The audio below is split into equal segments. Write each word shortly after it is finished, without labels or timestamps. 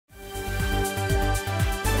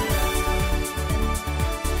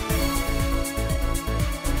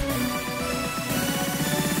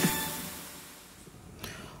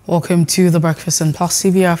Welcome to the Breakfast and Plus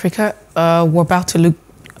TV Africa. We're about to look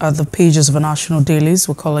at the pages of our national dailies.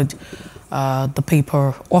 We call it the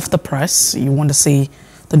paper of the press. You want to see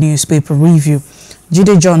the newspaper review.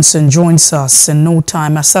 Jide Johnson joins us in no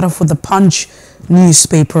time. I start off with the Punch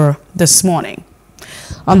newspaper this morning.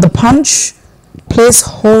 On the Punch,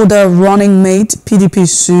 placeholder running mate P.D.P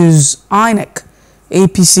sues INEC,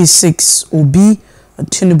 APC 6 Obi,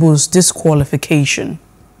 and Tinubu's disqualification.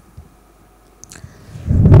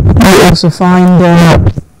 We also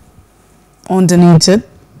find underneath it,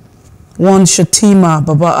 one Shatima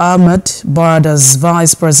Baba Ahmed Bartels,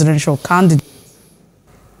 vice presidential candidate,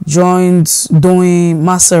 joins Doing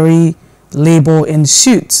Masari Labour in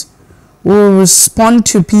suit. Will respond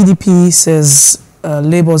to PDP, says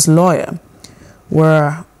Labour's lawyer.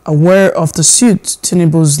 We're aware of the suit,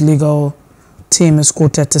 Tinubu's legal team is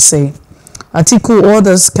quoted to say. Atiku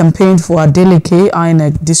orders campaign for Adeleke,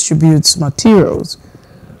 INEC distributes materials.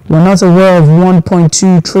 We're not aware of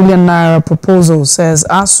 1.2 trillion naira proposal, says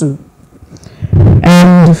ASU.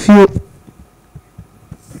 And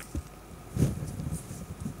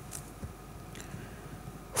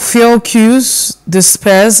fuel queues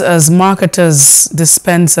despairs as marketers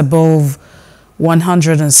dispense above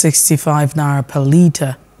 165 naira per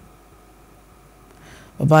litre.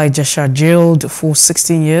 Baba Ijesha jailed for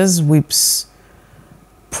 16 years, weeps.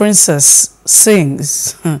 Princess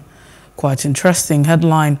sings. Quite interesting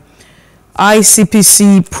headline.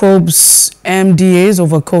 ICPC probes MDAs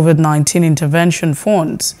over COVID-19 intervention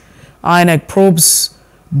funds. INEC probes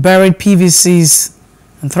buried PVCs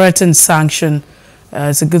and threatens sanction.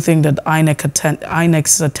 It's a good thing that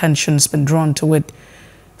INEC's attention has been drawn to it.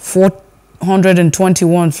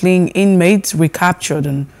 421 fleeing inmates recaptured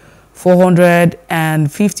and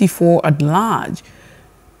 454 at large.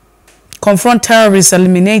 Confront terrorists,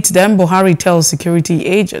 eliminate them, Buhari tells security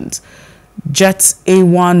agents. Jets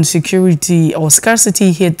A1 security or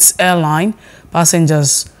scarcity hits airline.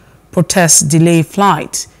 Passengers protest delay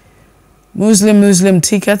flight. Muslim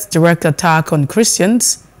tickets, direct attack on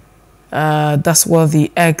Christians. That's what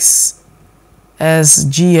the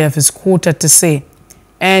ex-SGF is quoted to say.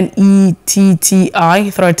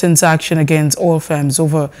 NETTI threatens action against oil firms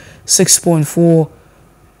over $6.4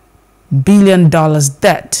 billion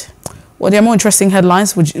debt. Well, there are more interesting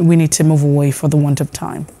headlines which we need to move away for the want of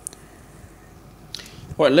time.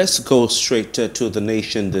 Well, let's go straight to the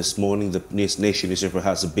Nation this morning. The Nation newspaper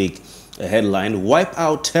has a big headline. Wipe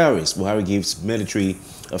out terrorists. Buhari gives military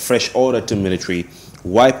a fresh order to military.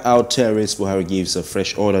 Wipe out terrorists. Buhari gives a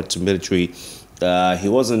fresh order to military. He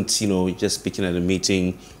wasn't, just speaking at a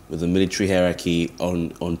meeting with the military hierarchy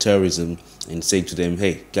on terrorism and saying to them,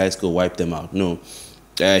 hey, guys, go wipe them out. No.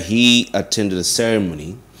 He attended a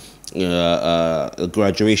ceremony, a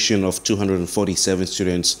graduation of 247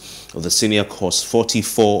 students of the senior course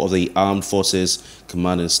 44 of the Armed Forces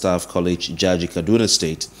Command and Staff College, Jaji, Kaduna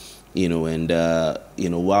State.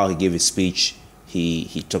 While he gave his speech,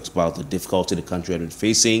 he talks about the difficulty the country had been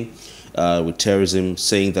facing with terrorism,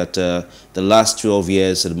 saying that the last 12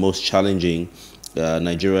 years are the most challenging.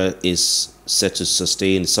 Nigeria is set to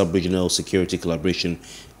sustain sub-regional security collaboration,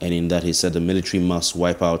 and in that he said the military must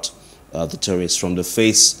wipe out the terrorists from the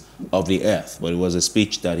face of the earth. But it was a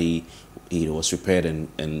speech that he was prepared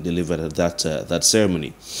and delivered at that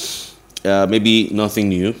ceremony. Maybe nothing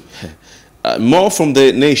new. More from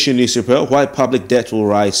the Nation newspaper. Why public debt will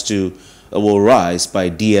rise by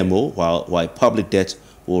DMO, while public debt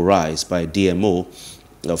will rise by DMO.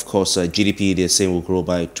 Of course, GDP they're saying will grow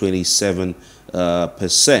by 27%.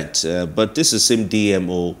 But this is the same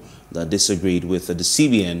DMO that disagreed with the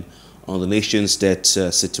CBN on the nation's debt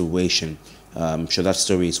situation. I'm sure that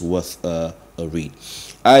story is worth a read.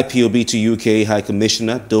 IPOB to UK High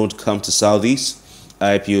Commissioner, don't come to Southeast.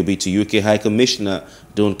 IPOB to UK High Commissioner,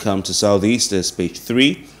 don't come to Southeast. There's page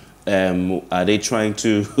 3. Are they trying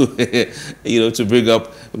to, to bring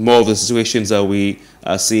up more of the situations that we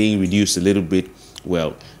are seeing reduced a little bit?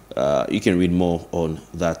 Well, you can read more on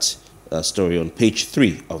that story on page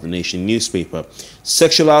 3 of the Nation newspaper.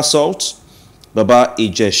 Sexual assault, Baba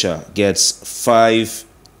Ijesha gets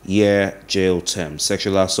 5-year jail term.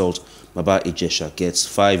 Sexual assault, Baba Ijesha gets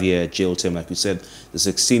 5-year jail term. Like we said, the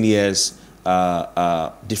 16 years,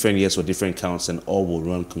 different years for different counts, and all will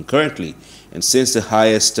run concurrently. And since the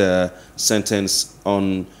highest sentence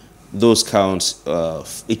on those counts,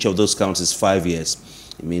 each of those counts is 5 years,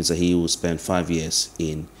 it means that he will spend 5 years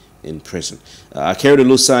in prison.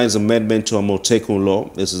 Akeredolu signs amendment to Amotekun law.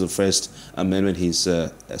 This is the first amendment he's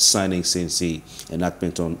signing since the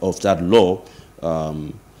enactment of that law.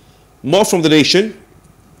 More from the Nation.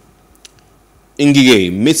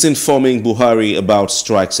 Ngige misinforming Buhari about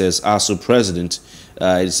strike, says ASU president.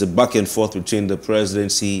 It's a back and forth between the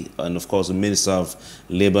presidency and, of course, the Minister of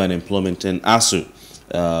Labor and Employment and ASU.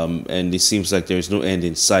 And it seems like there is no end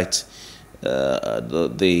in sight.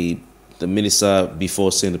 The minister,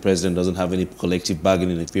 before saying the president doesn't have any collective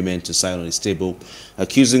bargaining agreement to sign on his table,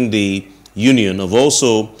 accusing the union of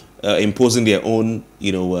also imposing their own,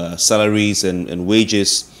 salaries and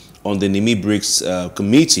wages on the Nimi Briggs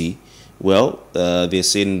committee. Well, they're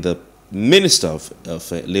saying the Minister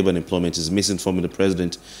of Labor and Employment is misinforming the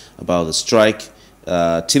president about the strike.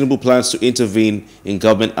 Tinubu plans to intervene in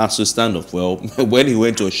government ASU standoff. Well, when he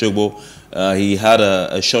went to Oshogbo, he had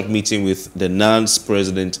a short meeting with the NANS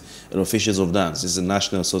president and officials of NANS. This is the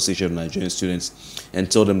National Association of Nigerian Students,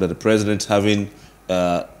 and told them that the president, having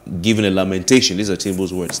given a lamentation, these are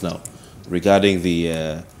Tinubu's words now, regarding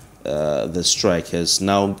the strike, has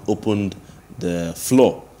now opened the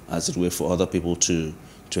floor, as it were, for other people to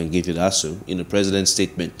engage with ASU. In the president's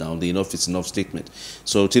statement now, the enough is enough statement.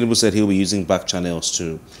 So Tinubu said he'll be using back channels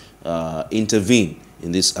to intervene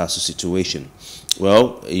in this ASU situation.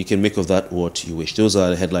 Well, you can make of that what you wish. Those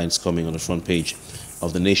are the headlines coming on the front page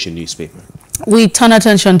of the Nation newspaper. We turn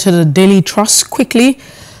attention to the Daily Trust quickly.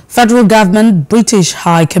 Federal government, British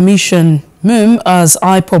High Commission, MUM, as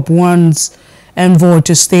IPOP warns envoy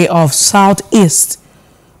to stay off Southeast.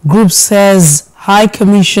 Group says High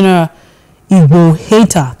Commissioner Igbo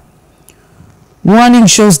hater. Warning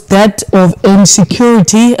shows debt of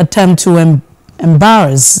insecurity, attempt to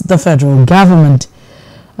embarrass the federal government.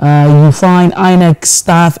 You find INEC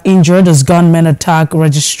staff injured as gunmen attack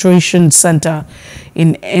registration center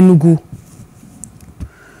in Enugu.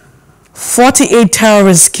 48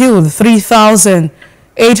 terrorists killed,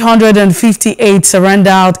 3,858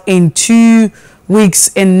 surrendered in 2 weeks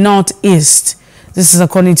in Northeast. This is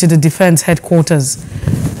according to the Defense Headquarters.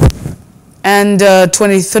 And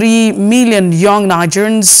 23 million young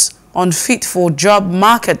Nigerians unfit for job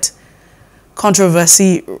market.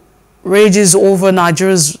 Controversy rages over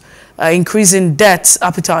Nigeria's increasing debt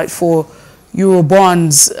appetite for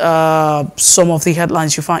Eurobonds. Some of the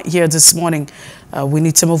headlines you find here this morning. We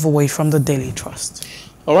need to move away from the Daily Trust.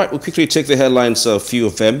 All right, we'll quickly take the headlines, a few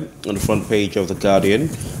of them, on the front page of The Guardian.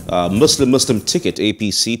 Muslim ticket,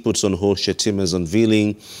 APC puts on hold Shetima's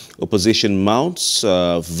unveiling. Opposition mounts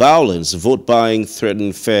violence, vote buying,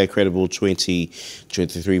 threaten fair, credible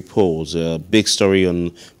 2023 polls. Big story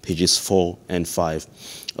on pages 4 and 5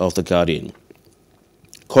 of The Guardian.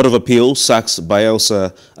 Court of Appeal sacks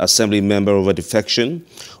Bayelsa Assembly member over defection.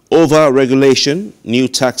 Over regulation, new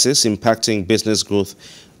taxes impacting business growth.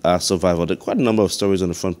 Survival. There are quite a number of stories on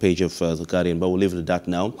the front page of The Guardian, but we'll leave it at that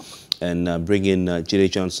now and bring in Jide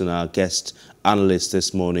Johnson, our guest analyst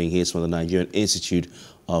this morning. He's from the Nigerian Institute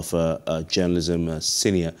of Journalism,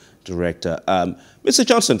 Senior Director. Mr.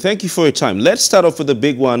 Johnson, thank you for your time. Let's start off with the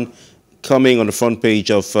big one coming on the front page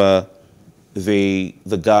of the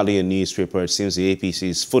Guardian newspaper. It seems the APC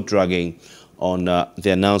is foot-dragging on the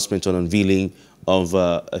announcement on unveiling of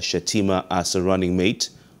Shetima as a running mate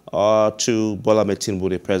to Bola Tinubu,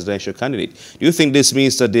 the presidential candidate. Do you think this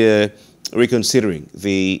means that they're reconsidering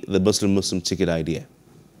the Muslim ticket idea?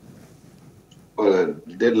 Well,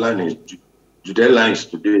 the deadline is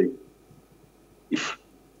today. If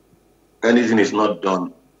anything is not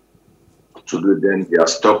done today, then they are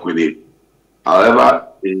stuck with it. However,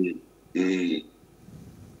 there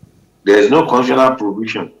is no constitutional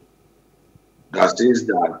provision that says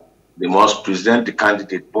that they must present the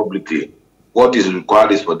candidate publicly. What is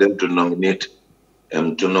required is for them to nominate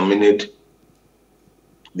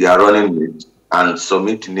their running mate and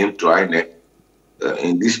submit the name to INEC.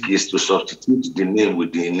 In this case, to substitute the name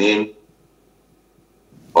with the name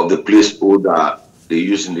of the placeholder they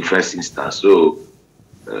use in the first instance. So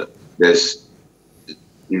it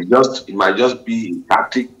might just be a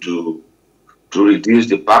tactic to reduce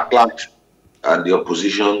the backlash and the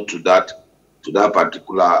opposition to that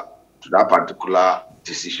particular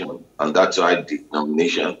decision, and that's why the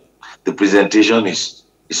nomination, the presentation is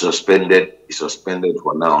suspended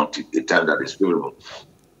for now until the time that is favorable.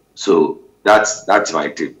 So that's my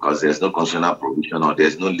take, because there's no constitutional provision or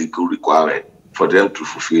there's no legal requirement for them to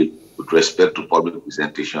fulfill with respect to public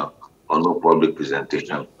presentation or no public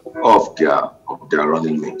presentation of their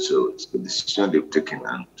running mate. So it's the decision they've taken,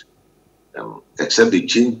 and except they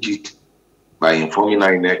change it by informing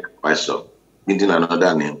INEC by submitting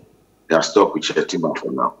another name, they are stuck with Shetima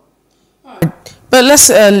for now. But let's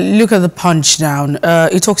look at the punch down.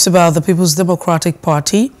 It talks about the People's Democratic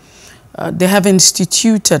Party. They have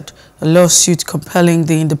instituted a lawsuit compelling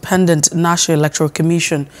the Independent National Electoral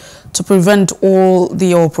Commission to prevent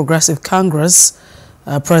the All Progressive Congress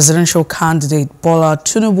presidential candidate Bola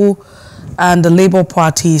Tinubu and the Labour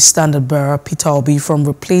Party standard bearer Peter Obi from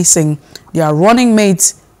replacing their running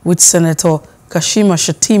mates with Senator Kashima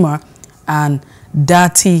Shettima and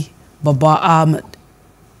Dati Baba Ahmed.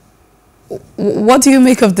 What do you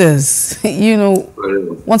make of this? You know,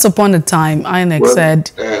 once upon a time, INEC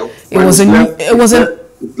said it's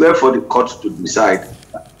left for the court to decide.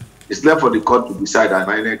 It's left for the court to decide and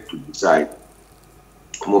INEC to decide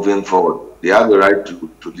moving forward. They have the right to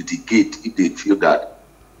litigate if they feel that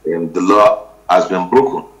the law has been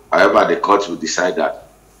broken. However, the courts will decide that.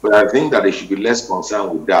 But I think that they should be less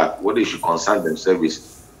concerned with that. What they should concern themselves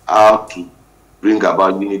is how to bring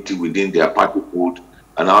about unity within their party code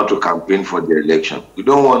and how to campaign for the election. We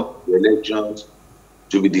don't want the elections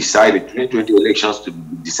to be decided, 2020 elections to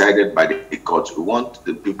be decided by the courts. We want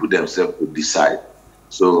the people themselves to decide.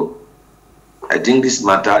 So I think this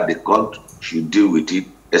matter, the court should deal with it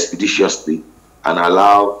expeditiously and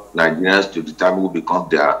allow Nigerians to determine who becomes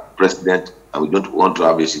their president. And we don't want to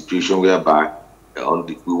have a situation whereby we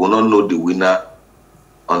will not know the winner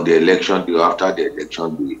on the election day or after the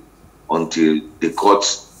election day until the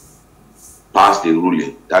courts pass the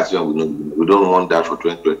ruling. That's when we know. We don't want that for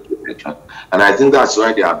 2020 election. And I think that's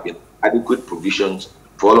why there have been adequate provisions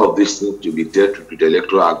for all of these things to be dealt with the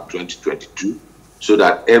Electoral Act 2022, so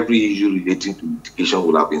that every issue relating to litigation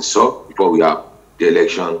will have been solved before we have the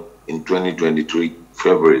election in 2023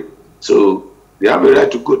 February. So they have a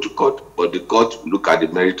right to go to court, but the court will look at the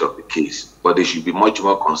merit of the case. But they should be much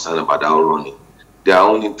more concerned about our running their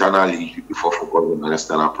own internal issue before focusing on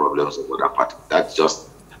external problems of other parties. That's just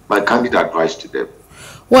my candid advice to them.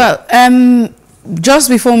 Well, just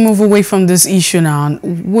before we move away from this issue now,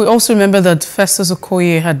 we also remember that Festus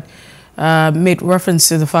Okoye had made reference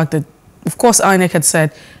to the fact that, of course, INEC had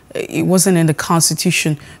said it wasn't in the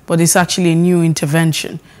Constitution, but it's actually a new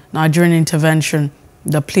intervention, Nigerian intervention,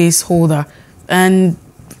 the placeholder. And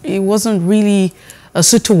it wasn't really a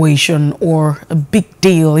situation or a big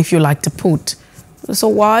deal, if you like to put. So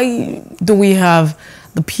why do we have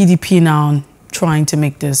the PDP now trying to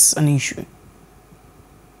make this an issue?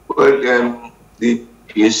 Well,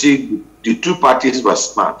 you see, the two parties were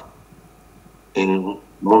smart in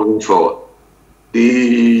moving forward.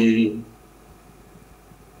 The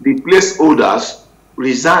placeholders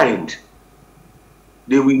resigned.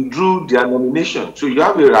 They withdrew their nomination. So you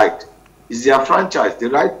have a right. It's their franchise, the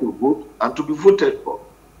right to vote and to be voted for.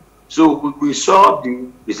 So we saw the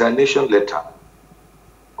resignation letter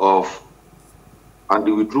and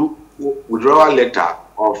the withdrawal letter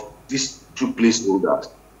of these two placeholders.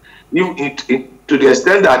 To the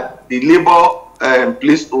extent that the Labour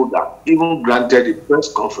placeholder even granted a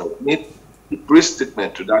press conference, made a press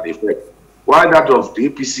statement to that effect, while that of the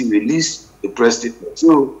APC released a press statement.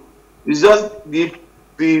 So it's just the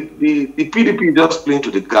PDP is just playing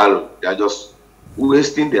to the gallows. They are just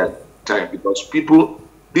wasting their time because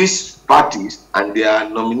these parties and their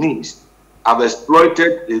nominees have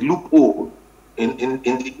exploited a loophole in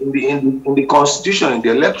the Constitution, in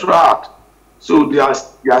the Electoral Act. So they are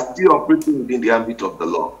still operating within the ambit of the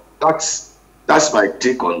law. That's my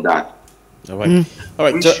take on that. All right.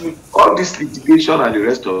 All right. All this litigation and the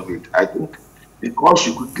rest of it, I think the court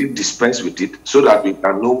should quickly dispense with it so that we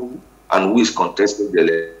can know and who is contesting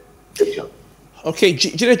the election. Okay,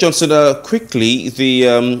 Jide Johnson, quickly,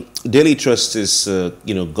 the Daily Trust is,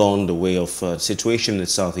 gone the way of situation in the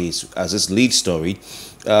Southeast as its lead story,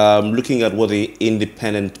 looking at what the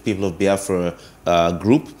Independent People of Biafra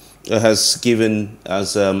group has given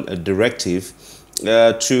as a directive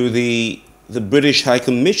to the British High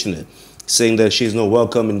Commissioner, saying that she's not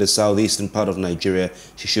welcome in the southeastern part of Nigeria.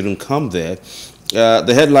 She shouldn't come there.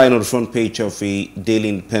 The headline on the front page of the Daily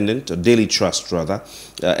Independent, or Daily Trust rather,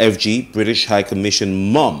 FG, British High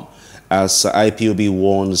Commission mum, as IPOB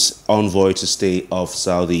warns envoy to stay off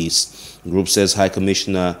Southeast. Group says High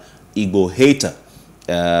Commissioner Igbo hater.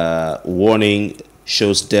 Warning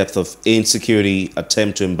shows depth of insecurity,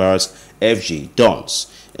 attempt to embarrass FG, Dons.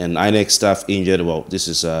 And INEC staff injured. Well, this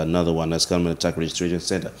is another one that's come in attack registration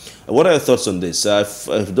center. What are your thoughts on this?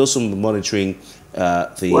 Those who are monitoring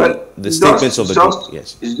the statements of the group.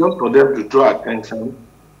 Yes. It's just for them to draw attention.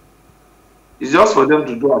 It's just for them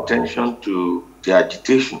to draw attention to the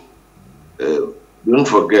agitation. Don't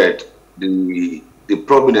forget the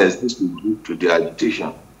prominence this will give to the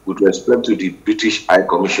agitation with respect to the British High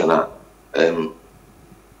Commissioner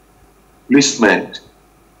placement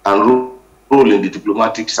and role in the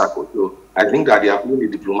diplomatic circle. So I think that they are playing the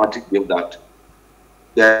diplomatic game that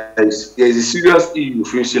there is a serious issue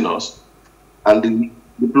facing us, and the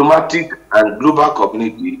diplomatic and global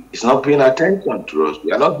community is not paying attention to us.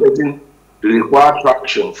 We are not getting the required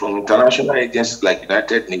traction from international agencies like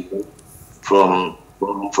United Nations, from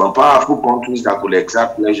from powerful countries that could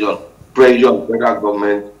exert pressure on federal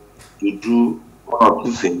government to do one or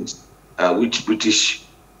two things, which British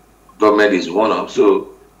government is one of. So,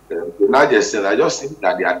 to a large extent, I just think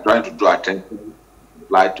that they are trying to draw attention, to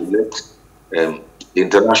let the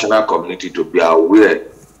international community to be aware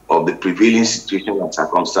of the prevailing situation and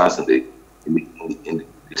circumstance in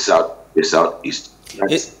the southeast.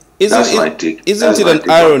 That's my take. Isn't it an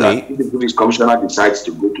irony? If the British Commissioner decides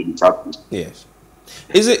to go to the southeast. Yes.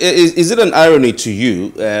 Is it an irony to you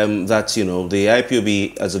that the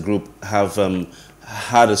IPOB as a group have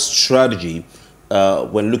had a strategy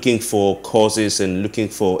when looking for causes and looking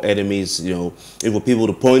for enemies, for people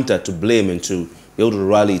to point at, to blame, and to be able to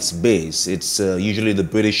rally its base? It's usually the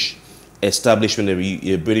British establishment,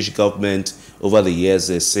 the British government. Over the years,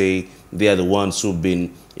 they say they are the ones who've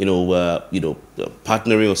been,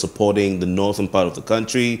 partnering or supporting the northern part of the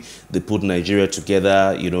country. They put Nigeria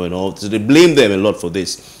together, and all. So they blame them a lot for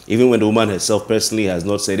this. Even when the woman herself personally has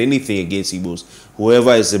not said anything against Igbos,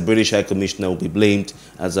 whoever is the British High Commissioner will be blamed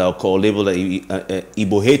as labeled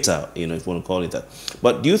Igbo hater, if you want to call it that.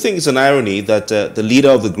 But do you think it's an irony that the leader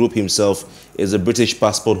of the group himself is a British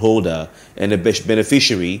passport holder and a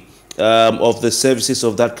beneficiary of the services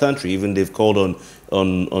of that country? Even they've called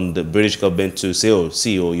on the British government to say,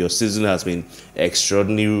 your citizen has been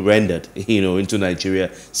extraordinarily rendered, into Nigeria.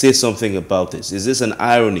 Say something about this. Is this an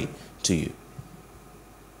irony to you?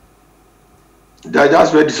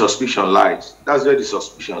 That's where the suspicion lies. That's where the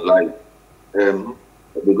suspicion lies.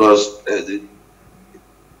 Because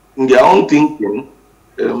in their own thinking,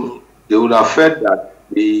 they would have felt that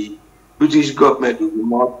the British government would be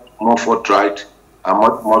more forthright and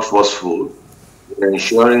much more forceful in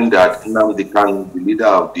ensuring that Nnamdi Kanu, the leader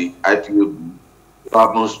of the IPOB, who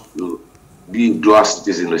happens to be a dual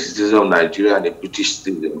citizen, a citizen of Nigeria and a British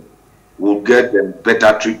citizen, will get them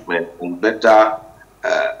better treatment and better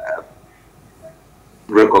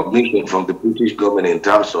recognition from the British government in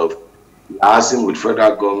terms of liaising with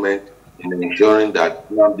federal government in ensuring that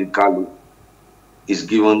Nnamdi Kanu is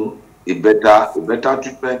given a better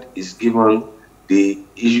treatment, is given the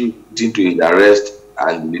issue into his arrest,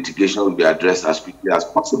 and the litigation will be addressed as quickly as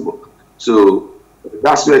possible. So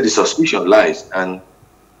that's where the suspicion lies. And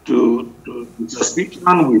to the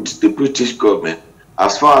suspicion with the British government,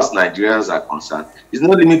 as far as Nigerians are concerned, is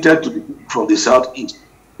not limited to the people from the southeast.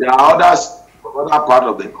 There are others from other part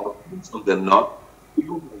of the country, from the north,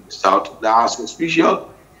 people from the south, that are suspicious.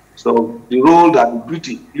 So the role that the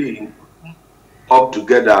British play up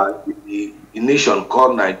together with the nation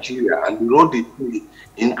called Nigeria, and the role they play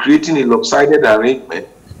in creating a lopsided arrangement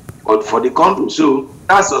for the country. So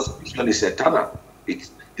that suspicion is eternal.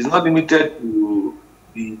 It's not limited to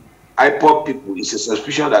the IPOB people. It's a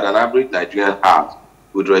suspicion that an average Nigerian has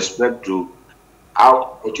with respect to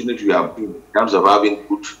how fortunate we have been in terms of having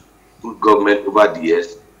good government over the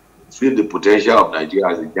years, feel the potential of Nigeria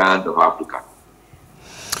as a giant of Africa.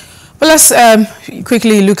 Well, let's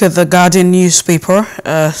quickly look at the Guardian newspaper.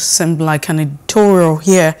 Seemed like an editorial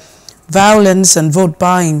here. Violence and vote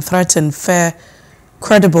buying threaten fair,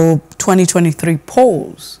 credible 2023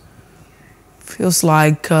 polls. Feels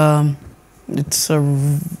like it's a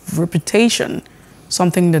reputation,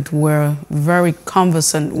 something that we're very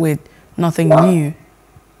conversant with, nothing new.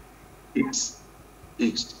 It's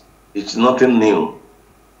nothing new,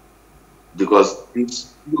 because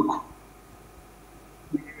look,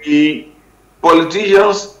 the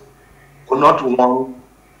politicians will not want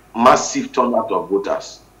massive turnout of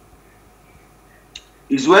voters.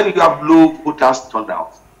 It's when you have low voters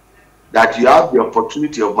turnout that you have the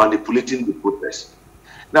opportunity of manipulating the process.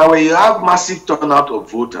 Now, when you have massive turnout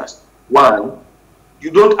of voters, one,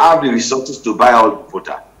 you don't have the resources to buy all the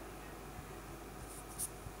voters.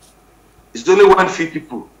 It's only when few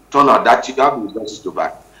people turn out that you have the resources to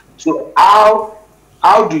buy. So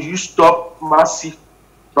how do you stop massive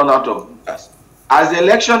turnout of voters? As the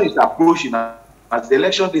election is approaching,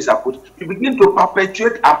 you begin to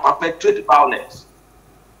perpetuate violence.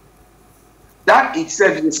 That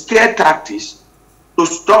itself is a scare tactics to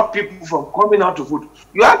stop people from coming out to vote.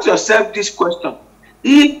 You ask yourself this question: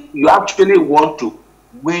 if you actually want to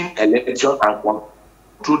win election and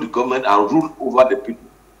control the government and rule over the people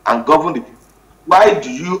and govern the people, why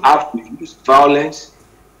do you have to use violence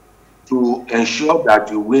to ensure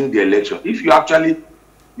that you win the election if you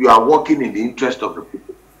are working in the interest of the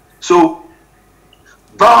people? So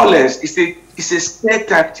violence is a scare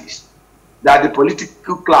tactics that the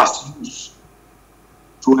political class use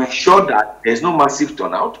to ensure that there's no massive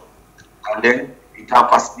turnout, and then it can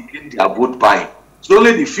facilitate their vote buying. So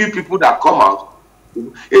only the few people that come out.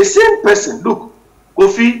 A same person, look,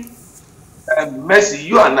 Kofi, Mercy,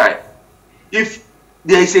 you and I, if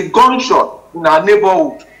there is a gunshot in our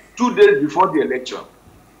neighborhood 2 days before the election,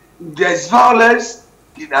 if there is violence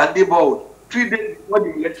in our neighborhood 3 days before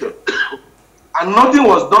the election, and nothing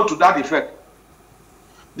was done to that effect,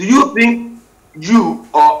 do you think you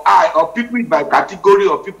or I or people in my category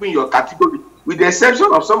or people in your category, with the exception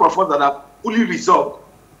of some of us that are fully resolved,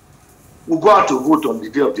 will go out to vote on the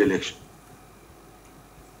day of the election?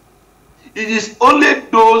 It is only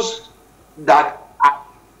those that are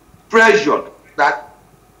pressured, that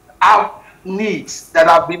have needs, that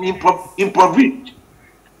have been impoverished,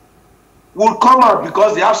 will come out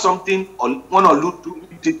because they have something or one or two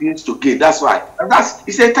things to gain. That's why. And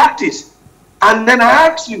it's a tactic. And then I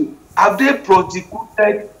ask you, have they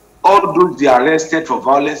prosecuted all those they arrested for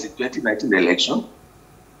violence in 2019 election?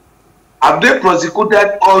 Have they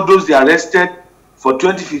prosecuted all those they arrested for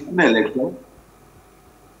 2015 election?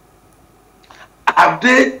 Have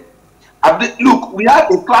they, look, we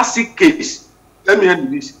have a classic case. Let me end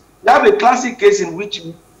with this. We have a classic case in which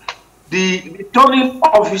the returning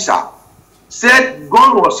officer said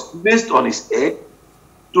gun was placed on his head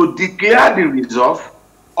to declare the result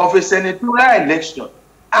of a senatorial election.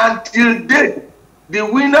 Until date, the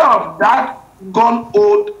winner of that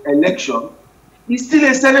gun-owned election is still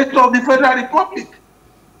a senator of the Federal Republic.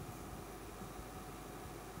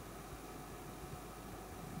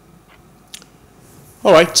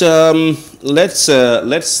 All right, let's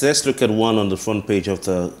look at one on the front page of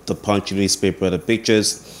the Punch newspaper. The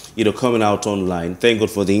pictures, coming out online. Thank God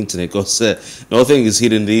for the internet, because nothing is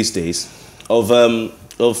hidden these days. Of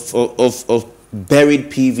buried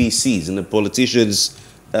PVCs in the politicians'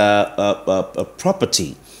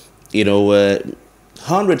 property.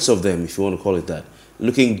 Hundreds of them, if you want to call it that,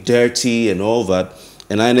 looking dirty and all that.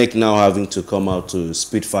 And INEC now having to come out to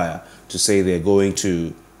spitfire to say they're going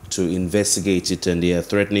to investigate it, and they are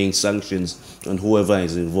threatening sanctions on whoever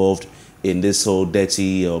is involved in this whole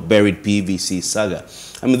dirty or buried PVC saga.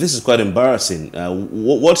 I mean, this is quite embarrassing.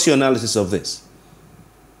 What's your analysis of this?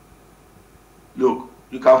 Look,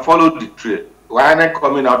 you can follow the trail. Why are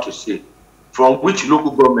coming out to say from which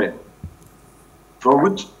local government, from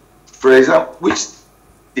which, for example, which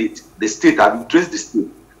state, the state, I will trace the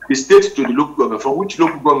state to the local government, from which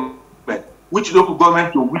local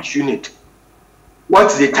government to which unit?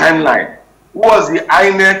 What's the timeline? Who was the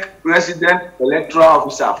INEC resident electoral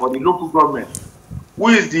officer for the local government? Who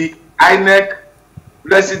is the INEC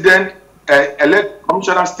resident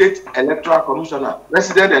commissioner, state electoral commissioner,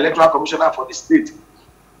 resident electoral commissioner for the state?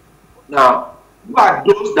 Now, who are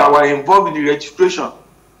those that were involved in the registration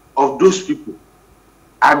of those people?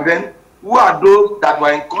 And then, who are those that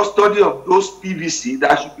were in custody of those PVC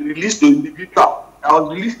that should be released to individual that was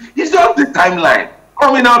released? It's just the timeline.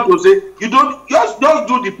 Coming out to say, you don't just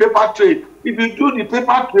do the paper trail. If you do the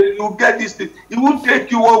paper trail, you get this thing. It won't take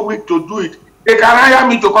you 1 week to do it. They can hire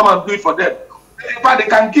me to come and do it for them. In fact, they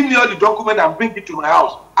can give me all the document and bring it to my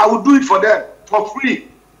house. I will do it for them for free.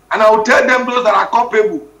 And I will tell them those that are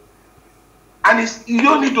culpable. And you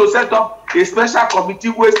don't need to set up a special committee,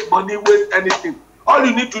 waste money, waste anything. All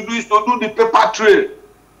you need to do is to do the paper trail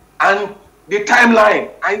and the timeline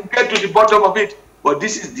and get to the bottom of it. But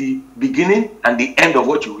this is the beginning and the end of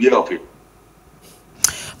what you hear of it.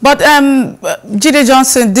 But Jide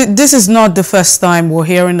Johnson, this is not the first time we're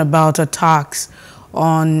hearing about attacks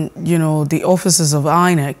on, the offices of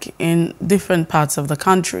INEC in different parts of the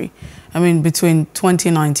country. I mean, between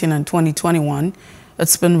 2019 and 2021,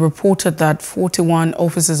 it's been reported that 41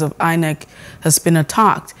 offices of INEC has been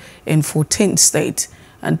attacked in 14 states.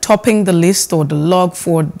 And topping the list or the log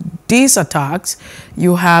for these attacks,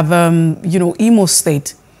 you have, Imo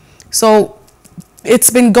State. So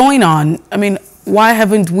it's been going on. I mean, why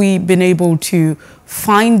haven't we been able to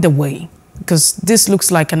find the way? Because this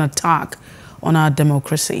looks like an attack on our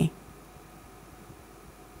democracy.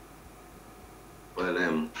 Well,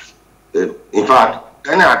 in fact,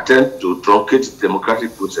 any attempt to truncate the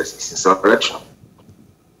democratic process is insurrection.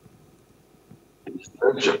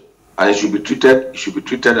 And it should be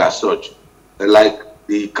treated as such. Like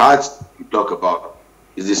the cards you talk about,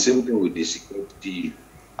 is the same thing with the security.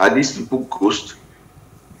 Are these people ghosts?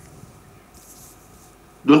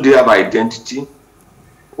 Don't they have identity?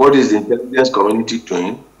 What is the intelligence community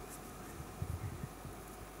doing?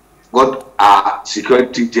 What are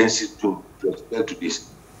security agencies doing to respect to this?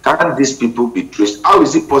 Can these people be traced? How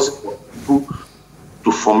is it possible for people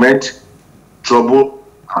to foment trouble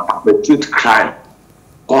and perpetrate crime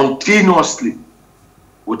continuously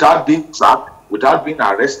without being tracked, without being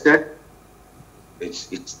arrested?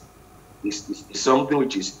 It's something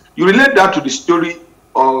which is, you relate that to the story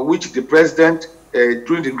which the president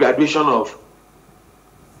during the graduation of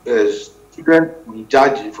student in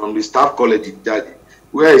Jaji from the staff college in Jaji,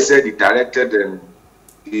 where he said he directed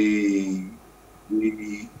the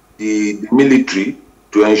military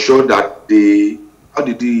to ensure that they, how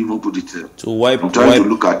did he even put it? To wipe. I'm trying to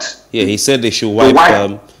look at. Yeah, he said they should wipe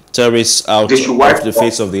terrorists out of the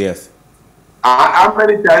face of the earth. How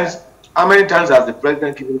many times has the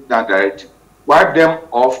president given that directive? Wipe them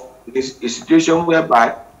off. It's a situation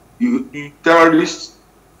whereby the terrorists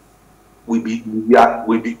will be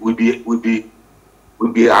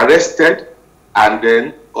arrested, and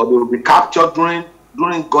then or they will be captured during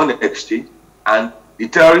gun exchange, and the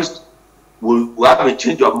terrorists will have a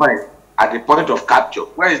change of mind at the point of capture.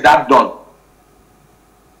 Where is that done?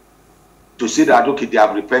 To say that, okay, they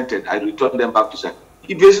have repented, I return them back to society.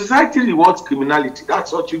 If a society rewards criminality,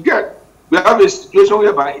 that's what you get. We have a situation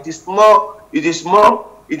whereby it is more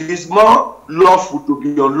lawful to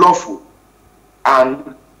be unlawful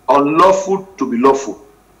and unlawful to be lawful.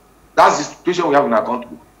 That's the situation we have in our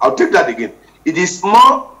country. I'll take that again. It is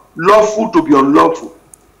more lawful to be unlawful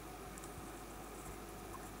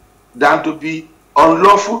than to be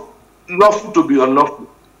lawful to be unlawful.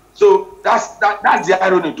 So that's the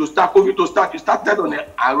irony. To start, Kofi, you started on an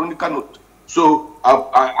ironical note. So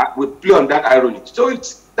I will play on that irony. So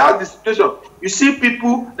that's the situation. You see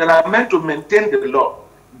people that are meant to maintain the law,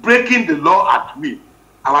 breaking the law at will.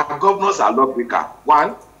 Our governors are lawbreakers.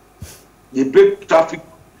 One, they break traffic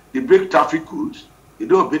rules. They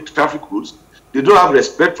don't obey traffic rules. They don't have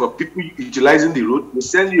respect for people utilizing the road. They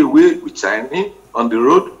send you away with signing on the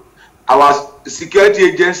road. Our security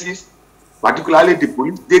agencies, particularly the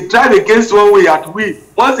police, they drive against one way at will.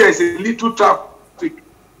 Once there is a little traffic,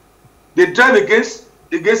 they drive against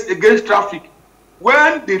traffic.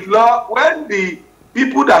 When the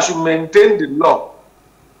people that should maintain the law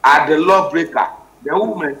are the lawbreaker, they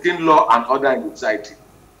will maintain law and order in the society.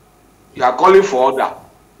 You are calling for order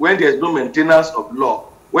when there is no maintenance of law,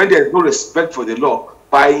 when there is no respect for the law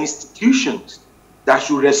by institutions that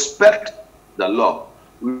should respect the law.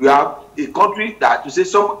 We have a country that, you say,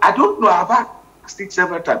 I don't know, I've asked it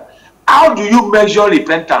several times. How do you measure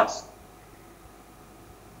repentance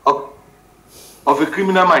of a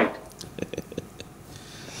criminal mind?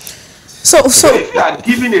 So if you are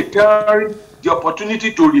giving a terrorist the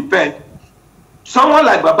opportunity to repent, someone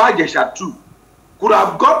like Baba Jesha too could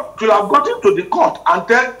have gotten to the court and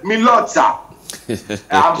tell me, Lord, sir,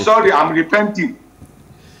 I'm sorry, I'm repenting.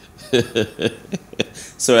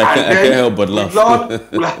 So I can't help but laugh.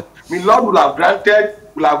 Lord will have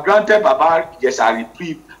granted Baba Jesha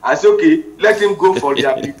reprieve and say, okay, let him go for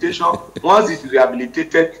rehabilitation. Once he's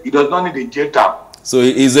rehabilitated, he does not need a jail term. So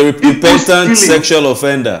he's a repentant sexual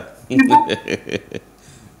offender.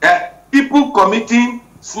 People committing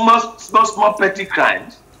small petty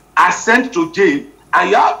crimes are sent to jail, and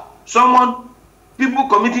you have people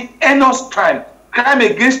committing heinous crime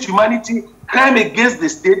against humanity, crime against the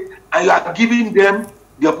state, and you are giving them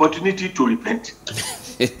the opportunity to repent.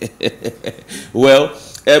 Well,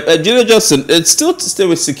 Jide Johnson, it's still to stay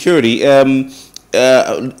with security.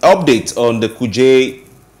 Update on the Kuje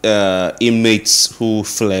inmates who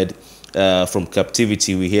fled from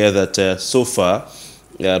captivity. We hear that so far,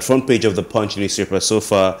 front page of the Punch newspaper, so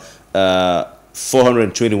far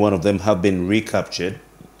 421 of them have been recaptured,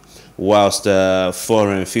 whilst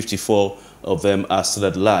 454 of them are still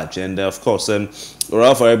at large. And of course,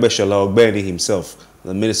 Ralph Ogbeni himself,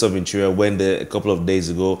 the Minister of Interior, went there a couple of days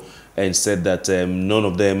ago and said that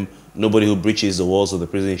nobody who breaches the walls of the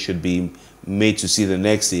prison should be made to see the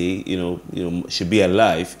next day, should be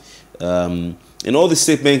alive. And all the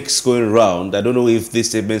statements going around, I don't know if these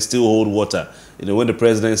statements still hold water. When the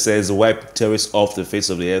president says wipe terrorists off the face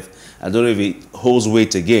of the earth, I don't know if it holds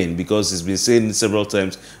weight again, because he's been saying several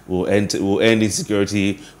times we'll end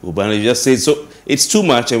insecurity, we'll ban it. Just say so. It's too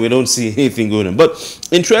much, and we don't see anything going on. But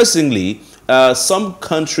interestingly, some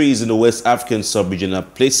countries in the West African sub-region are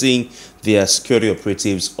placing their security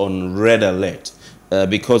operatives on red alert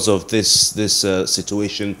because of this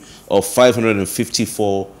situation of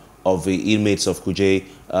 554 of the inmates of Kuje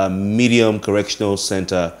Medium Correctional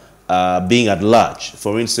Center being at large.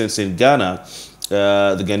 For instance, in Ghana,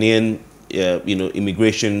 the Ghanaian,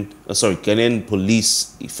 Ghanaian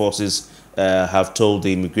police forces have told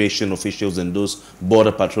the immigration officials and those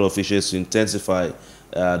border patrol officials to intensify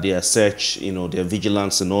their search, their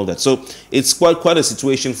vigilance and all that. So it's quite a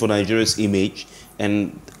situation for Nigeria's image,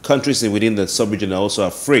 and countries within the sub-region are also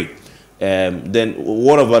afraid. Then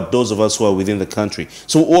what about those of us who are within the country?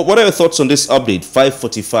 So what are your thoughts on this update?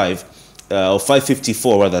 545 or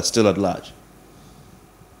 554 rather, still at large.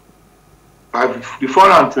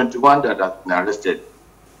 421 that have been arrested.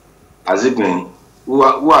 As it means, who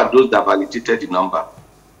are those that validated the number?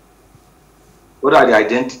 What are the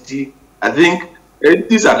identity? I think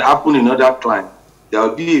Anything that happen in other clients, there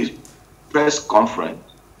will be a press conference,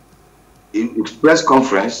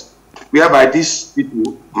 whereby these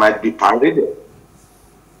people might be paraded,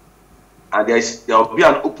 and there will be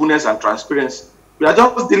an openness and transparency. We are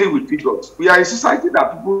just dealing with figures. We are a society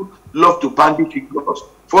that people love to bandy figures.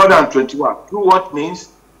 421. Through what means?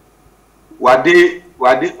 Were they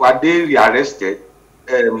rearrested?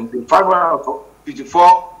 The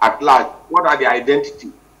 554 at large. What are their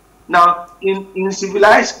identity? Now, in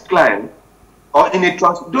civilized crime, or in a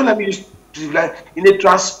in a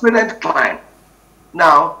transparent crime,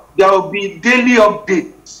 now there will be daily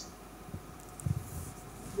updates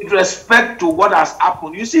with respect to what has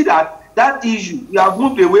happened. You see that issue, we have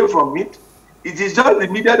moved away from it. It is just the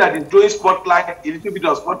media that is throwing spotlight, a little bit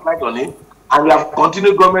of spotlight on it, and we have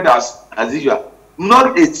continued government as usual.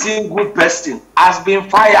 Not a single person has been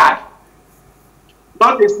fired.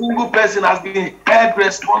 Not a single person has been held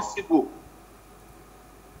responsible.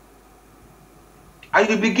 And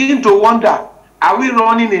you begin to wonder, are we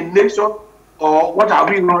running a nation or what are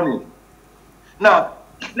we running? Now,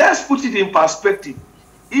 let's put it in perspective.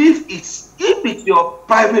 If it's your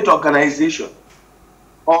private organization,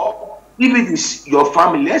 or if it is your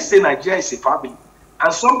family, let's say Nigeria is a family,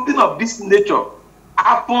 and something of this nature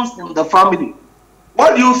happens in the family,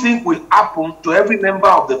 what do you think will happen to every member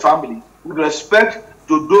of the family with respect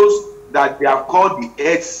to those that they have called the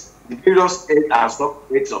heads, the various heads and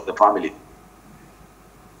sub-heads of the family?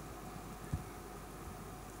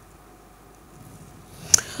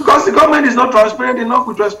 Because the government is not transparent enough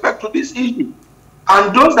with respect to this issue.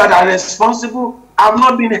 And those that are responsible have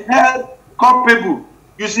not been held culpable.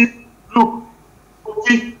 You see, look,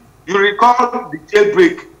 Kofi, you recall the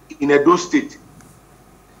jailbreak in Edo State.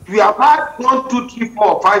 We have had 1, 2, 3,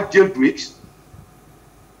 4, 5 jailbreaks,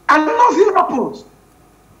 and nothing happens.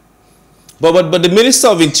 But the Minister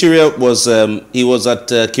of Interior was he was at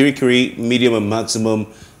Kirikiri Medium and Maximum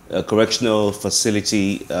Correctional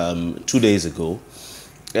Facility 2 days ago,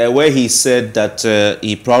 where he said that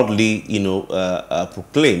he proudly,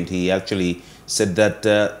 proclaimed. He actually said that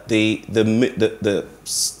the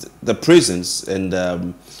prisons and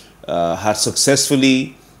had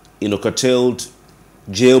successfully, curtailed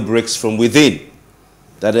jailbreaks from within.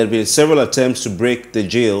 That there had been several attempts to break the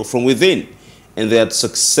jail from within, and they had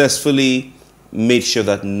successfully made sure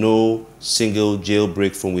that no single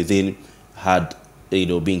jailbreak from within had,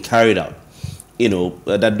 been carried out.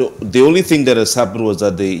 That the only thing that has happened was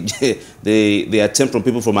that the attempt from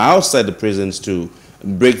people from outside the prisons to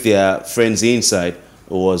break their friends inside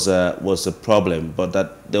was a problem, but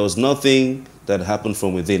that there was nothing that happened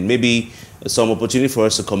from within. Maybe some opportunity for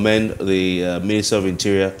us to commend the Minister of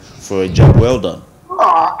Interior for a job well done.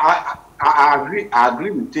 I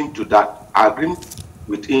agree with him to that. I agree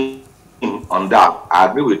with him on that. I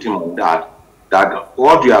agree with him on that. That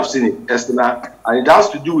what you have seen is external, and it has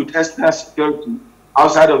to do with external security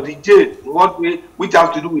outside of the jail. In what way? Which has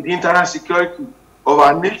to do with internal security of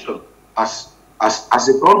our nation as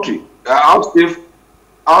a country. How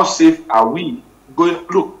safe are we going?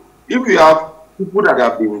 Look, if we have people that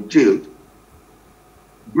have been jailed,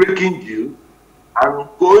 breaking jail, and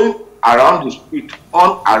going around the street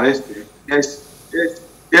unarrested,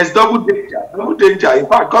 there's double danger. Double danger. In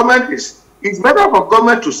fact, it's better for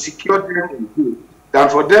government to secure them in jail than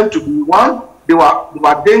for them to be one. They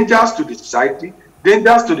were dangers to the society,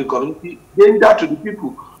 dangers to the community, danger to the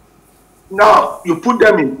people. Now you put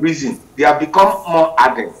them in prison, they have become more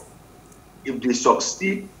ardent. If they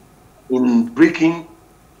succeed in breaking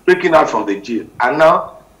out from the jail, and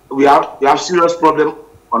now we have serious problem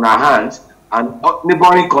on our hands, and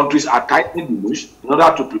neighboring countries are tightening the noose in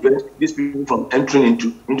order to prevent these people from entering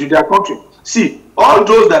into their country. See, all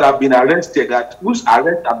those that have been arrested, whose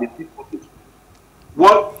arrest have been people,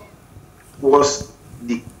 what was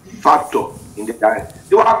the factor in the diet?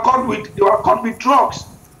 They were caught with drugs.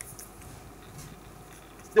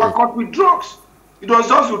 They were caught with drugs. It was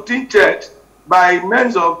just routine checks by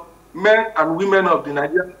men and women of the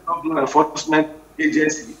Nigerian Law Enforcement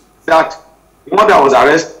Agency that one that was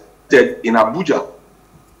arrested in Abuja,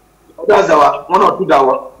 others that were one or two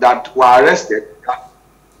that were arrested that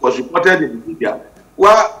was reported in the media they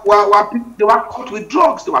were caught with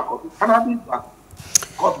drugs. They were caught with cannabis. They were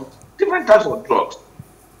caught with different types of drugs.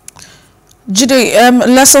 Jide,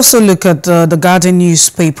 let's also look at the Guardian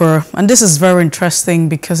newspaper, and this is very interesting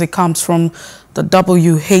because it comes from the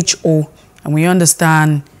WHO, and we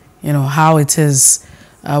understand, how it is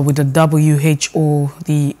with the WHO,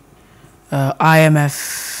 the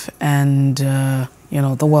IMF, and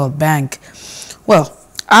the World Bank. Well,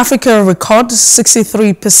 Africa records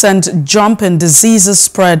 63% jump in diseases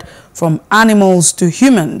spread from animals to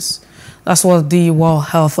humans. That's what the World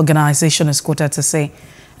Health Organization is quoted to say.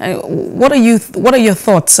 What are your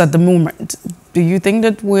thoughts at the moment? Do you think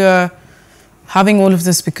that we're having all of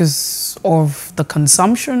this because of the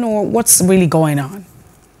consumption, or what's really going on?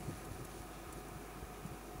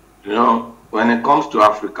 You know, when it comes to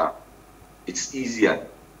Africa, it's easier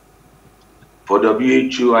for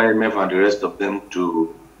WHO, IMF, and the rest of them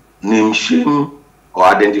to name, shame, or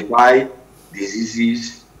identify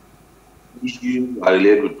diseases, issues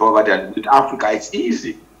related with poverty. And with Africa, it's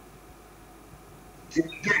easy.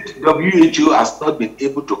 WHO has not been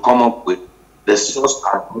able to come up with the source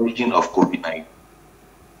and origin of COVID-19.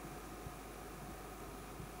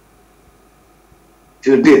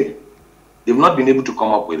 Till date, they've not been able to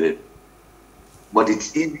come up with it. But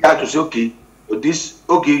it's easier to say,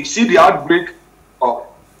 okay, see the outbreak of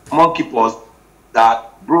monkeypox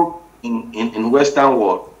that broke in Western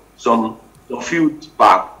world some few weeks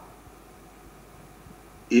back.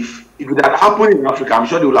 If it had happened in Africa, I'm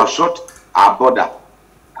sure they would have shut our border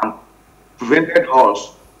and prevented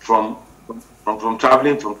us from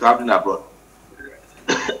traveling abroad.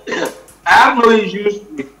 I have no issues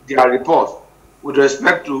with their report with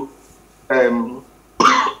respect to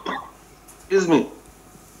excuse me,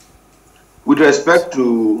 with respect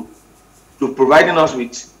to providing us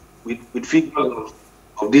with figures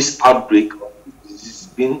of this outbreak. This has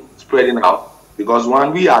been spreading out because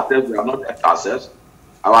one, we ourselves, we have not helped ourselves.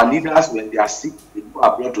 Our leaders, when they are sick, they go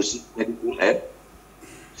abroad to seek medical help.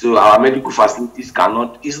 So our medical facilities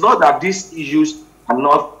cannot. It's not that these issues are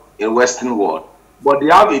not in Western world, but they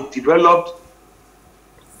have a developed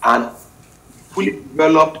and fully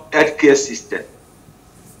developed healthcare system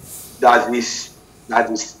that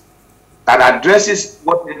addresses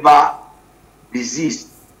whatever disease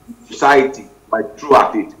in society by throw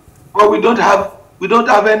at it. But we don't have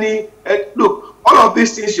any. Look, all of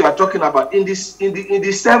these things you are talking about in the 70s,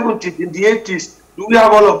 in the 80s, do we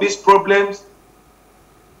have all of these problems?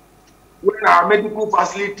 When our medical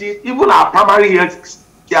facilities, even our primary health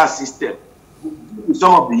care system, with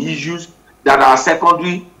some of the issues that our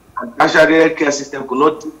secondary and tertiary health care system could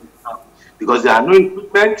not do because there are no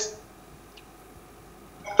equipment.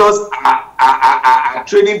 Doctors are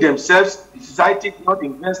training themselves. The society is not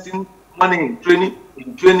investing money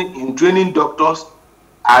in training doctors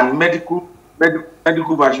and medical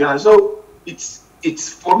professionals. So it's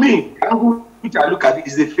for me, which I look at it,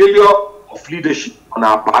 is a failure of leadership on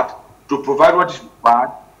our part to provide what is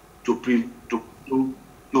required to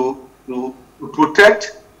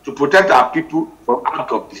protect our people from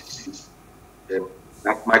outbreak of diseases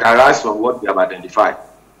that might arise from what we have identified.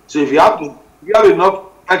 So if you have enough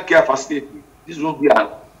healthcare facility, this won't be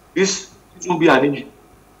an issue.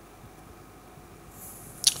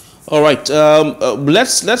 All right,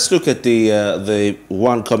 let's look at the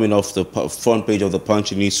one coming off the front page of the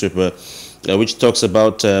Punch newspaper, which talks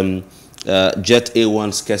about Jet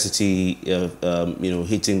A1 scarcity,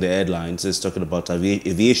 hitting the headlines. It's talking about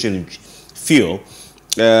aviation fuel,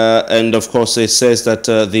 and of course it says that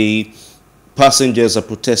the passengers are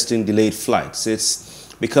protesting delayed flights.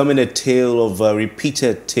 It's becoming a tale of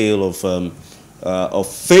repeated tale of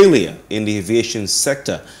failure in the aviation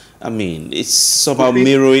sector. I mean, it's somehow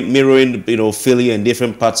mirroring failure in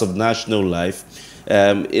different parts of national life.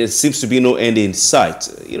 It seems to be no end in sight.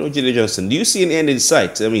 Jide Johnson, do you see an end in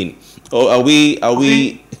sight? I mean, or are we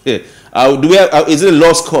is it a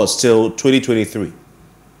lost cause till 2023?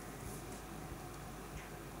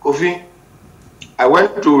 Kofi, I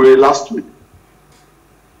went to last week.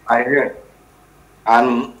 I heard,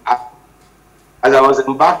 and as I was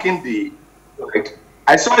embarking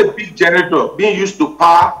I saw a big generator being used to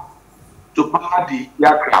power the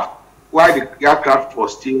aircraft while the aircraft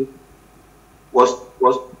was still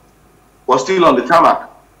on the tarmac.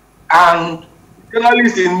 And the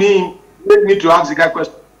journalist in me made me to ask the guy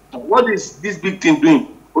question, what is this big thing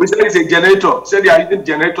doing? Oh, he said it's a generator. He said they are using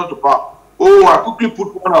generator to power. Oh, I quickly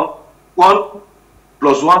put one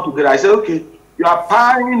plus one together. I said, okay, you are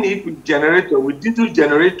powering it with diesel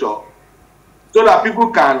generator, so that people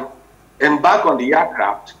can embark on the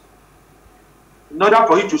aircraft in order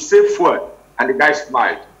for you to save fuel. And the guy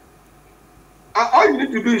smiled. All you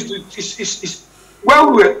need to do is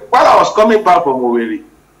while I was coming back from Owerri,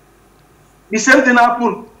 the same thing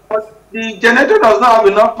happened. But the generator does not have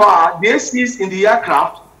enough power. The ACs in the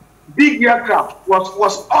aircraft, big aircraft,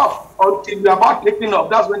 was off until we were about taking off.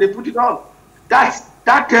 That's when they put it on.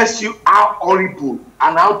 That tells you how horrible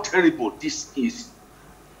and how terrible this is.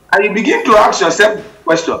 And you begin to ask yourself the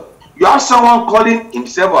question. You have someone calling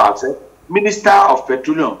himself or herself Minister of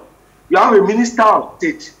Petroleum. You have a Minister of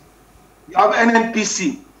State. You have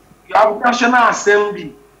NNPC. You have National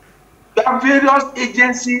Assembly. You have various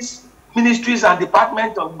agencies ministries and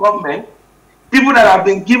departments of government, people that have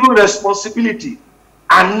been given responsibility,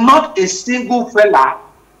 and not a single fella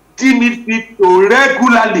deem it fit to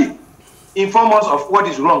regularly inform us of what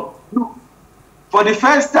is wrong. Look, for the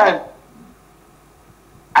first time,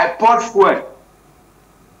 I poured fuel.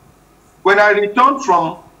 When I returned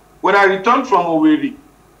from Owerri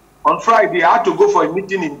on Friday, I had to go for a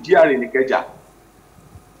meeting in DR in Ikeja.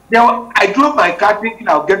 I drove my car thinking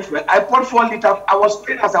I'll get fuel. I poured 4 liters. I was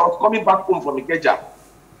praying as I was coming back home from Ikeja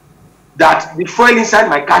that the fuel inside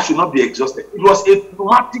my car should not be exhausted. It was a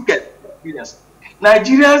traumatic experience.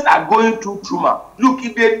 Nigerians are going through trauma. Look,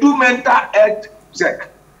 if they do mental health check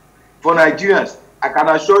for Nigerians, I can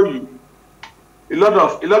assure you, a lot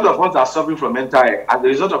of us are suffering from mental health as a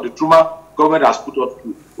result of the trauma government has put us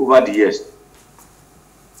through over the years.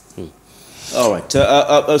 All right.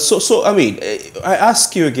 So I mean, I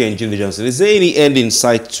ask you again, Jide Johnson, is there any end in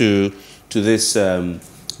sight to this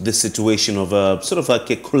this situation of sort of like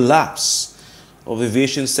a collapse of the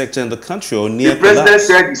aviation sector in the country, or near collapse? The president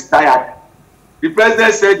said he's tired. The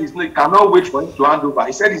president said he cannot wait for him to hand over.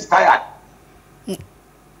 He said he's tired to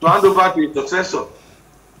hand over to his successor.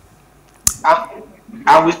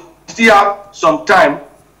 And we still have some time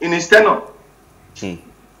in his tenure.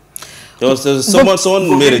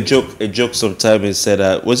 Someone made a joke sometime and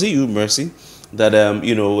said, was it you, Mercy, that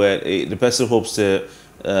you know, the person hopes to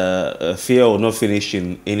fear or not finish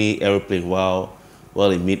in any airplane while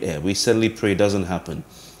in mid-air. We certainly pray it doesn't happen.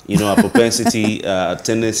 You know, our propensity, our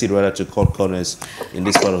tendency rather to cut corners in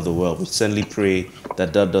this part of the world. We certainly pray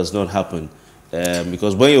that does not happen.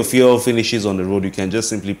 Because when your fuel finishes on the road, you can just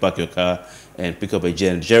simply park your car and pick up a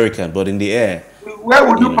jerry can. But in the air, where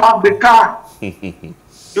would you park the car?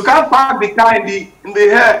 You can't park the car in the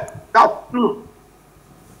air. That's true.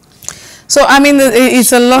 So I mean,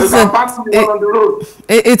 it's a lot.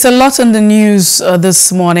 It's a lot in the news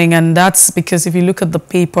this morning, and that's because if you look at the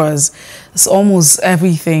papers, it's almost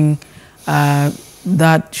everything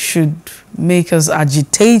that should make us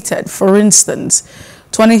agitated. For instance,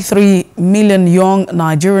 23 million young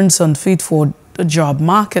Nigerians unfit for the job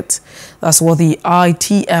market. That's what the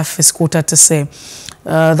ITF is quoted to say.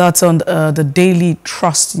 That's on the Daily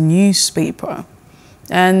Trust newspaper.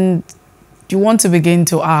 And you want to begin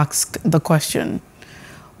to ask the question,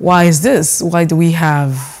 why is this? Why do we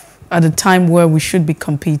have, at a time where we should be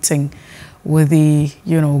competing with the,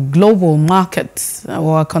 global market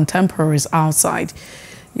or our contemporaries outside,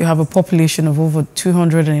 you have a population of over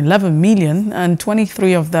 211 million and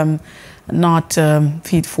 23 of them not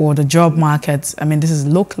fit for the job market. I mean, this is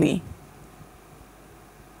locally.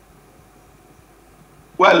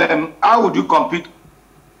 Well, how would you compete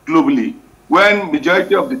globally when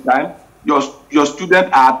majority of the time your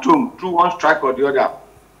students are at home through one strike or the other?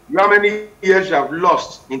 You know how many years you have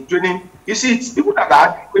lost in training? You see, it's people that are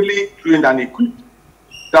adequately trained and equipped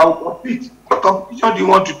that will compete. What competition do you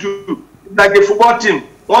want to do? It's like a football team.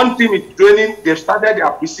 One team is training, they've started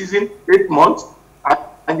their preseason 8 months,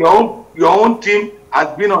 and your own team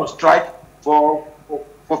has been on strike for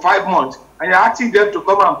 5 months, and you're asking them to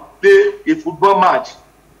come and play a football match.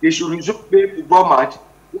 They should resume playing a football match.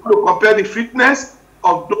 You want to compare the fitness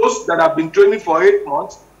of those that have been training for 8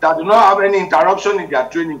 months that do not have any interruption in their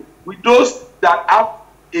training with those that have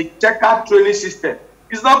a checkered training system.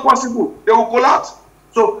 It's not possible. They will collapse.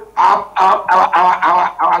 So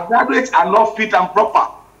our graduates are not fit and proper.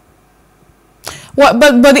 Well,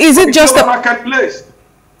 but is it just a marketplace?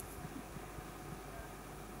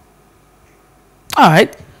 All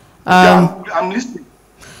right. I'm listening.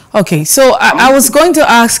 Okay, so I was going to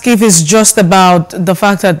ask if it's just about the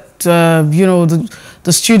fact that,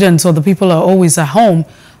 the students or the people are always at home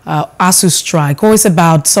as to strike, or it's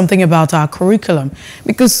about something about our curriculum,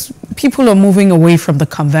 because people are moving away from the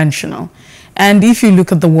conventional. And if you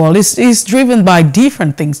look at the world, it's driven by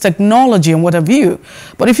different things, technology and what have you.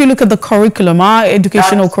 But if you look at the curriculum, our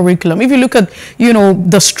educational curriculum, if you look at,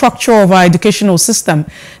 the structure of our educational system,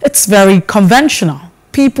 it's very conventional.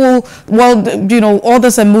 People,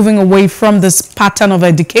 others are moving away from this pattern of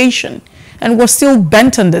education, and we're still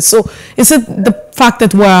bent on this. So is it the fact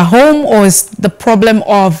that we're at home, or is the problem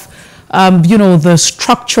of, the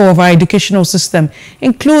structure of our educational system,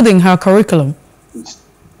 including our curriculum?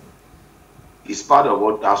 It's part of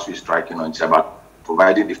what else we're striking on. It's about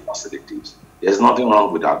providing the facilities. There's nothing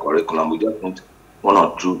wrong with our curriculum. We just need 1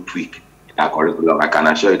 or 2 tweaks in our curriculum. I can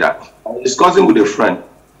assure you that. I was discussing with a friend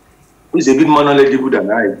who is a bit more knowledgeable than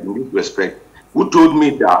I in this respect, who told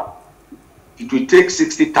me that it will take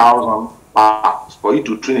 60,000 pounds for you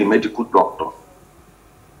to train a medical doctor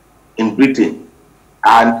in Britain,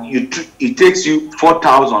 and it takes you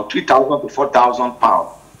 3,000 to 4,000 pounds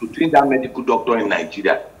to train that medical doctor in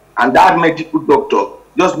Nigeria. and that medical doctor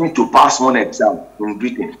just need to pass one exam in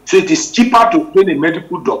Britain. So it is cheaper to train a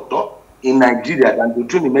medical doctor in Nigeria than to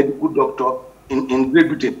train a medical doctor in Great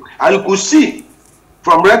Britain. And you could see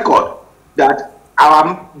from record that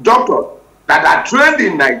our doctors that are trained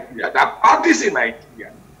in Nigeria, that practice in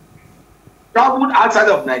Nigeria, traveled outside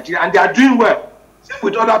of Nigeria, and they are doing well. Same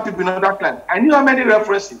with other people in other clients. I knew how many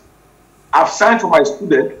references I've signed for my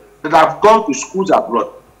students that have gone to schools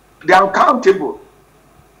abroad. They are accountable.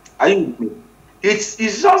 Are you with me? It's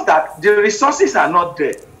just that the resources are not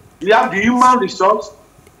there. We have the human resource,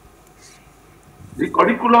 the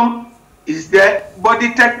curriculum is there, but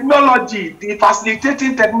the technology, the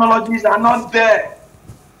facilitating technologies are not there.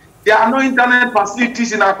 There are no internet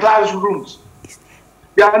facilities in our classrooms.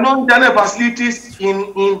 There are no internet facilities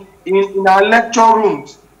in our lecture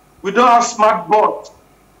rooms. We don't have smart boards.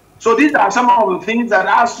 So these are some of the things that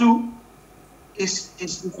ASU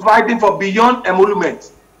is fighting for beyond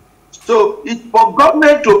emoluments. So it's for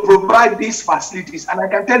government to provide these facilities, and I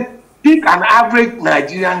can tell you, pick an average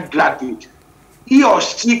Nigerian graduate. He or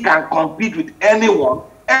she can compete with anyone,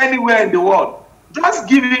 anywhere in the world. Just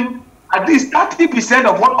give him at least 30%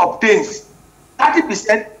 of what obtains.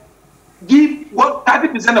 30%, give what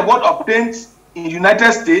 30% of what obtains in the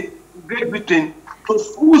United States, Great Britain, to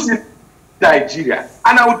schools in Nigeria.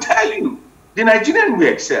 And I will tell you, the Nigerian will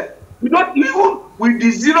excel. We don't even with the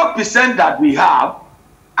 0% that we have,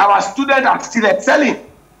 our students are still excelling.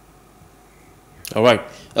 All right.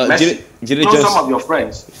 Jide, you know some of your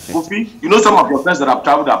friends, Kofi, you know some of your friends that have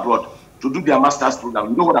traveled abroad to do their master's program.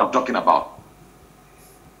 You know what I'm talking about.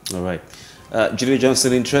 All right. Jide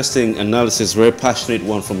Johnson, interesting analysis, very passionate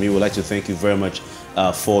one from you. We'd like to thank you very much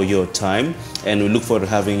for your time, and we look forward to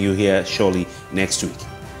having you here surely next week.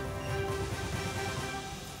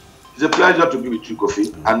 It's a pleasure to be with you,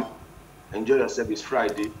 Kofi, and enjoy yourself. It's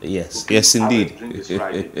Friday. Yes, Kofi, yes, indeed.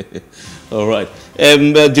 Friday. All right.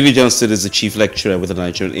 Jide Johnson is the chief lecturer with the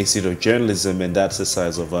Nigerian Institute of Journalism, and that's the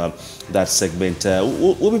size of that segment.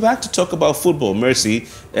 We'll be back to talk about football. Mercy,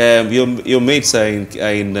 your mates are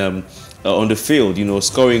on the field, you know,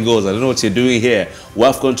 scoring goals. I don't know what you're doing here.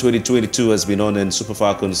 WAFCON 2022 has been on, and Super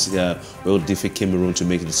Falcons will defeat Cameroon to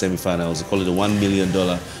make it the semi-finals. They call it a $1 million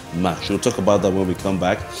match. We'll talk about that when we come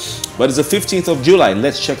back. But it's the 15th of July.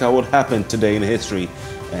 Let's check out what happened today in history,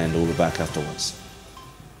 and we'll be back afterwards.